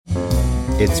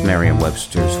It's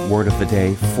Merriam-Webster's Word of the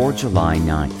Day for July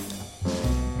 9th.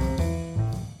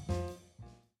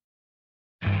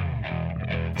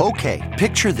 Okay,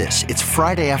 picture this. It's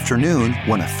Friday afternoon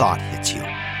when a thought hits you.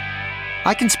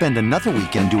 I can spend another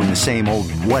weekend doing the same old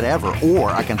whatever,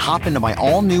 or I can hop into my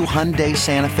all-new Hyundai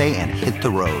Santa Fe and hit the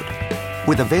road.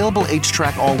 With available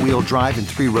H-Track all-wheel drive and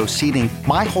 3-row seating,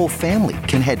 my whole family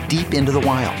can head deep into the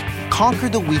wild. Conquer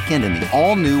the weekend in the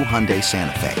all-new Hyundai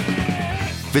Santa Fe.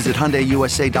 Visit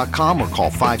HyundaiUSA.com or call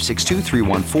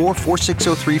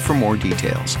 562-314-4603 for more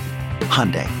details.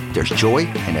 Hyundai, there's joy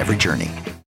in every journey.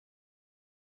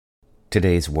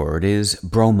 Today's word is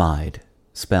bromide,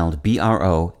 spelled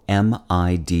B-R-O-M-I-D-E.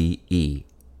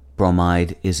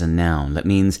 Bromide is a noun that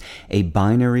means a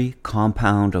binary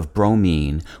compound of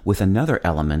bromine with another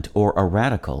element or a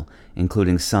radical,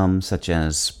 including some such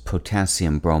as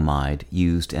potassium bromide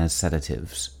used as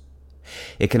sedatives.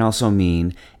 It can also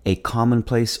mean a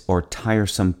commonplace or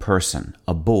tiresome person,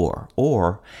 a bore,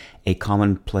 or a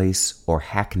commonplace or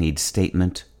hackneyed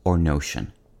statement or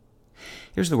notion.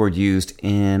 Here's the word used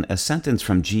in a sentence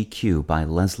from GQ by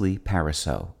Leslie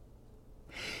Pariseau.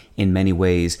 In many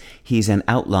ways, he's an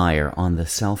outlier on the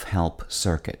self-help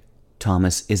circuit.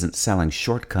 Thomas isn't selling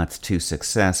shortcuts to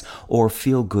success or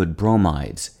feel-good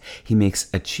bromides. He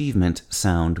makes achievement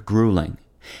sound grueling.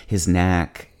 His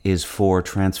knack is for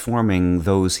transforming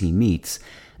those he meets,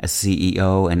 a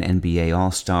CEO, an NBA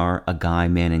All-Star, a guy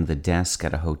manning the desk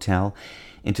at a hotel,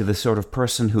 into the sort of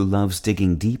person who loves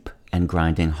digging deep and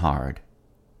grinding hard.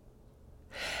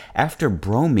 After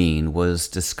bromine was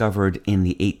discovered in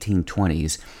the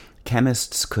 1820s,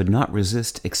 chemists could not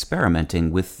resist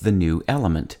experimenting with the new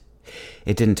element.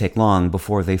 It didn't take long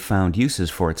before they found uses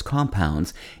for its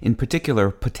compounds, in particular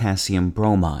potassium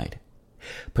bromide.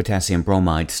 Potassium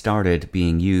bromide started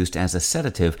being used as a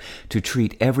sedative to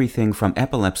treat everything from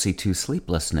epilepsy to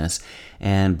sleeplessness,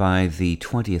 and by the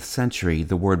 20th century,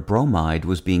 the word bromide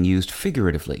was being used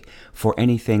figuratively for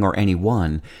anything or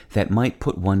anyone that might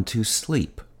put one to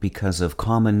sleep because of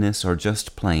commonness or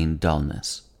just plain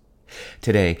dullness.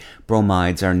 Today,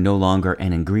 bromides are no longer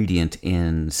an ingredient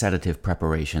in sedative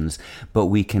preparations, but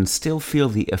we can still feel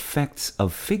the effects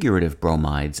of figurative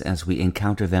bromides as we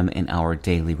encounter them in our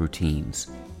daily routines.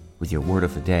 With your Word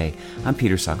of the Day, I'm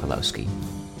Peter Sokolowski.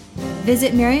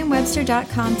 Visit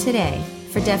Merriam-Webster.com today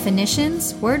for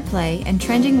definitions, wordplay, and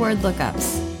trending word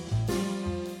lookups.